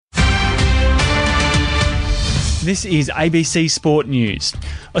This is ABC Sport News.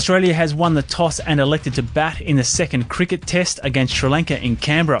 Australia has won the toss and elected to bat in the second cricket test against Sri Lanka in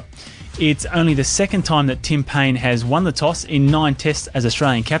Canberra. It's only the second time that Tim Paine has won the toss in 9 tests as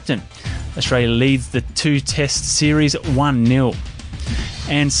Australian captain. Australia leads the 2-test series 1-0.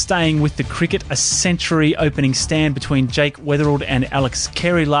 And staying with the cricket, a century opening stand between Jake Weatherald and Alex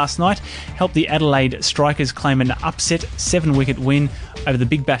Carey last night helped the Adelaide Strikers claim an upset 7-wicket win over the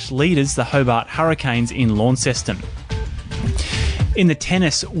Big Bash leaders, the Hobart Hurricanes, in Launceston. In the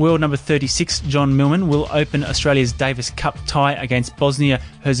tennis, world number 36 John Millman will open Australia's Davis Cup tie against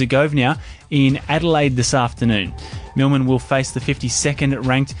Bosnia-Herzegovina in Adelaide this afternoon. Millman will face the 52nd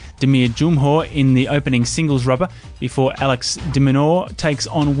ranked Demir Jumhur in the opening singles rubber before Alex de Minaur takes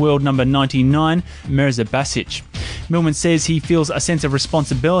on world number 99 Mirza Basic. Millman says he feels a sense of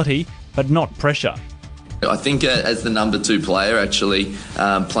responsibility but not pressure. I think as the number 2 player, actually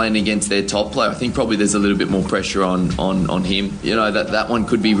playing against their top player, I think probably there's a little bit more pressure on him. You know, that one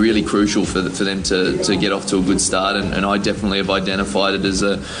could be really crucial for them to get off to a good start, and I definitely have identified it as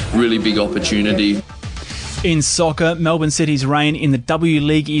a really big opportunity. In soccer, Melbourne City's reign in the W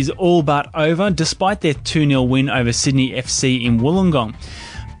League is all but over, despite their 2-0 win over Sydney FC in Wollongong.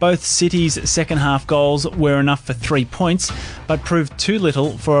 Both cities' second-half goals were enough for 3 points, but proved too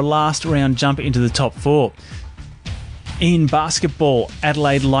little for a last-round jump into the top 4. In basketball,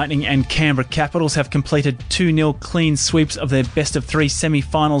 Adelaide Lightning and Canberra Capitals have completed 2-0 clean sweeps of their best-of-3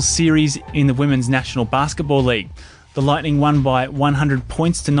 semi-finals series in the Women's National Basketball League. The Lightning won by 100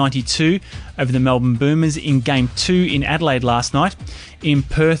 points to 92 over the Melbourne Boomers in Game 2 in Adelaide last night. In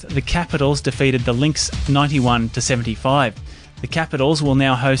Perth, the Capitals defeated the Lynx 91 to 75. The Capitals will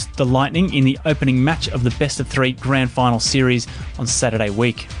now host the Lightning in the opening match of the best-of-3 grand final series on Saturday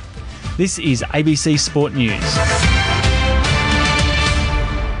week. This is ABC Sport News.